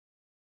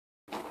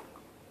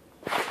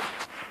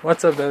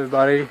What's up,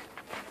 everybody?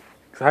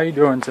 How you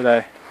doing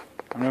today?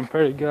 I'm doing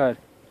pretty good.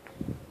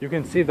 You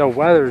can see the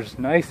weather's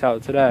nice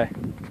out today.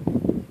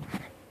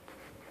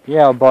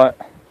 Yeah, but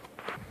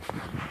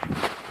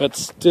it's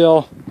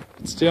still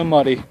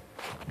muddy.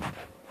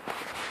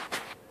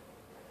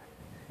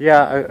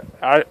 Yeah,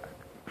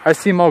 I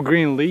see more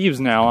green leaves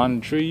now on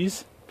the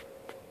trees.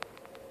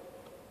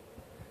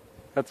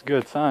 That's a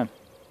good sign.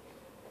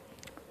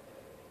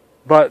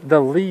 But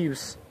the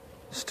leaves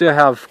still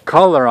have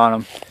color on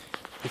them.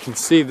 You can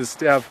see they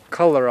still have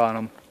color on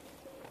them.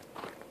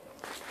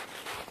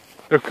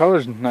 Their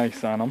color's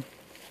nice on them.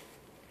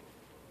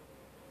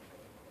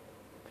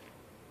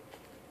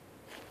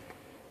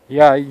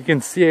 Yeah, you can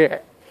see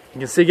it. You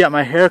can see I got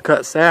my hair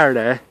cut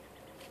Saturday.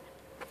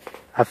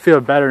 I feel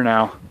better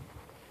now.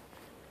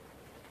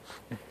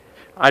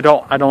 I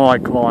don't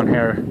like long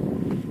hair.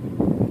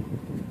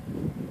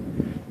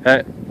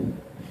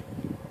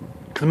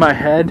 Cause my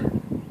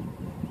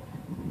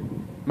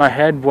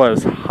head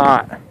was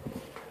hot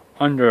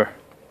under.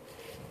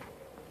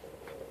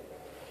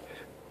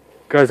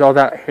 Because all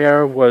that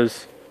hair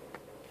was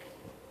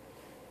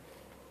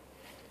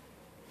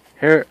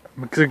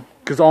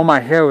because all my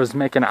hair was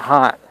making it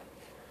hot.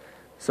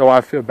 So I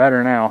feel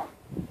better now.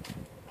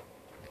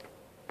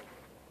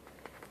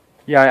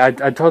 Yeah,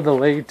 I told the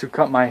lady to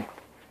cut my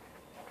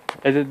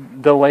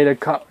the lady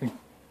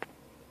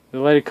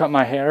cut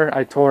my hair.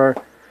 I told her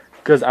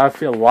because I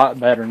feel a lot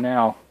better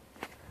now.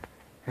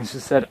 And she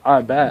said,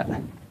 I bet.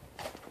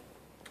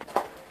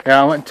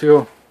 Yeah, I went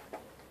to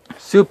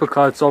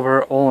Supercuts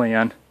over at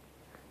Olean.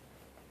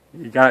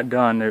 You got it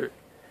done.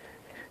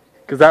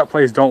 Because that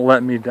place don't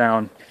let me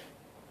down.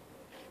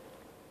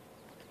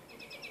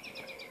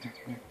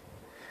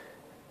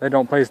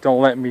 Place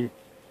don't let me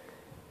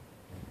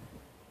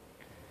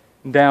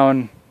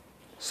down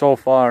so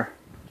far.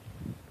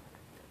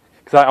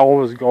 Because I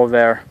always go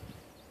there.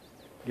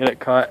 Get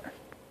it cut.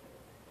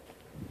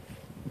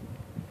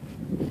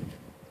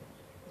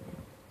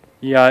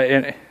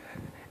 Yeah,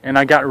 and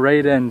I got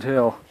right in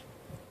too.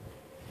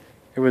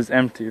 It was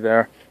empty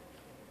there.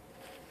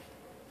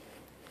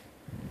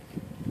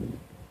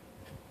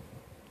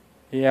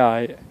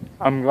 Yeah,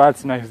 I'm glad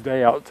it's a nice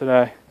day out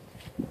today.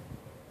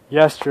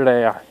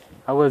 Yesterday,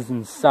 I was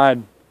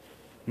inside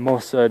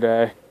most of the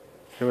day.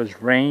 It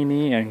was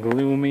rainy and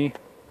gloomy.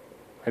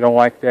 I don't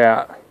like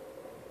that.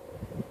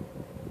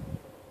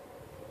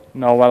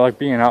 No, I like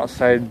being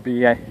outside,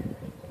 be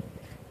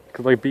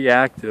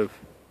active.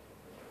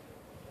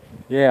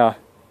 Yeah.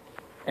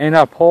 And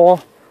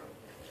Paul,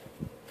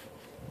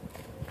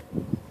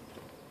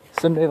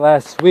 Sunday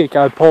last week,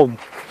 I pulled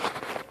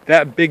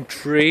that big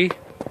tree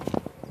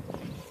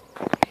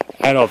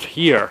out of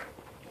here.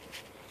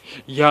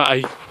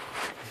 Yeah,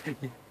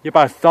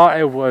 I thought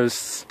it was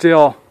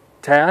still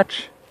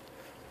attached,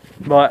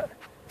 but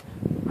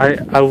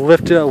I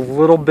lifted a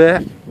little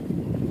bit,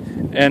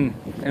 and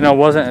it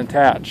wasn't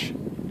attached.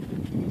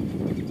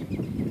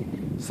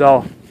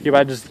 So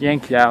I just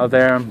yanked it out of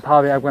there, and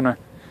probably I'm gonna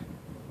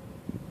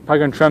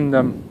trim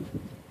them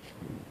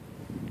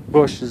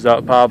bushes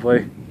up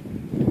probably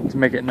to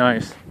make it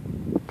nice.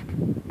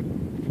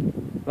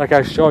 Like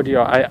I showed you,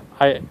 I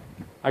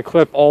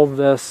clip all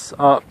this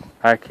up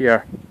back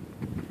here.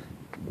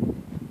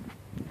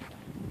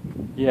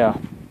 Yeah.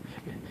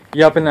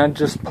 Yep, and I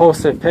just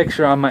posted a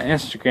picture on my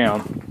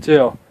Instagram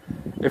too.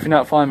 If you're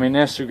not following me on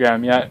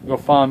Instagram yet, go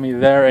follow me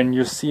there and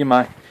you'll see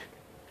my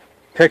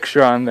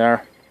picture on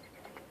there.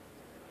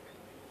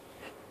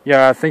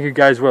 Yeah, I think you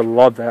guys would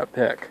love that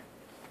pic.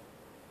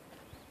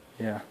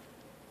 Yeah.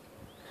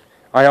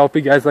 I hope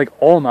you guys like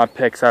all my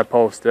pics I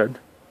posted,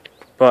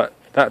 but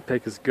that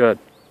pic is good.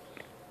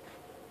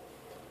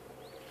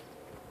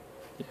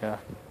 Yeah.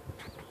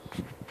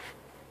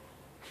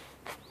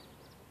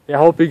 Yeah, I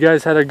hope you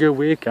guys had a good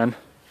weekend.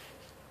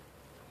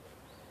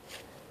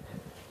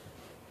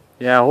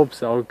 Yeah, I hope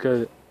so,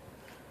 because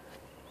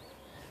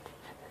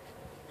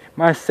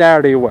my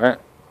Saturday went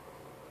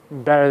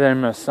better than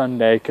my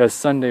Sunday, because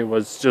Sunday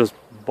was just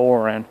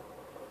boring.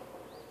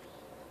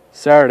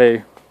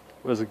 Saturday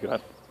was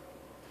good.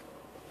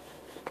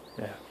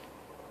 Yeah.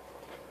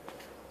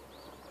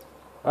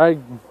 Alright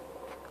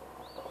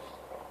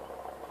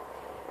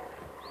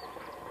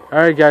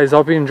guys,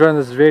 hope you enjoyed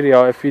this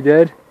video. If you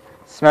did,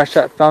 smash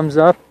that thumbs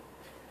up.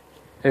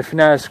 If you're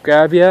not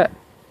subscribed yet,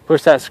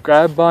 push that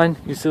subscribe button.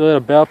 You see a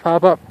little bell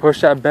pop up, push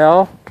that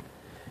bell,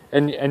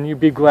 and you'd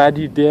be glad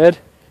you did.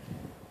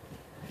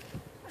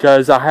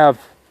 Because I have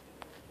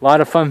a lot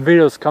of fun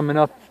videos coming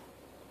up.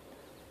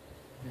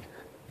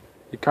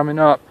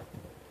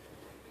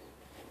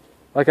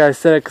 Like I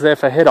said, because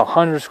if I hit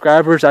 100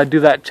 subscribers, I do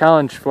that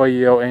challenge for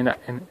you, and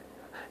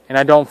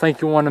I don't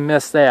think you want to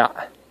miss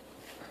that.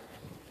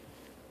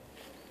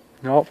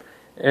 Nope.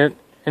 And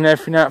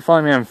if you're not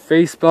following me on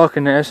Facebook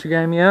and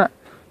Instagram yet,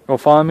 go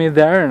follow me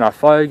there, and I'll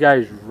follow you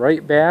guys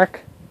right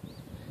back.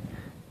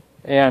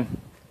 And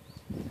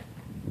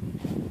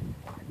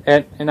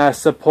I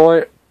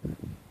support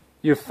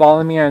you.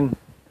 Follow me on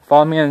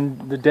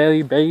the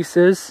daily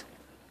basis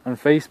on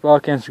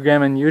Facebook,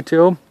 Instagram, and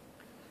YouTube.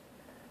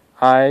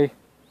 I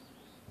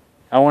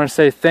I want to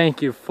say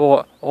thank you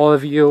for all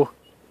of you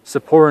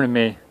supporting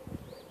me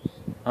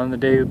on a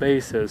daily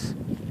basis.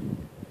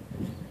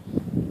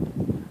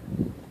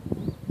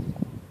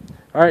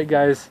 Alright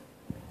guys,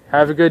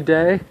 have a good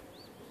day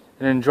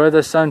and enjoy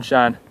the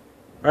sunshine.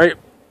 Alright,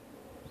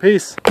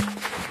 peace.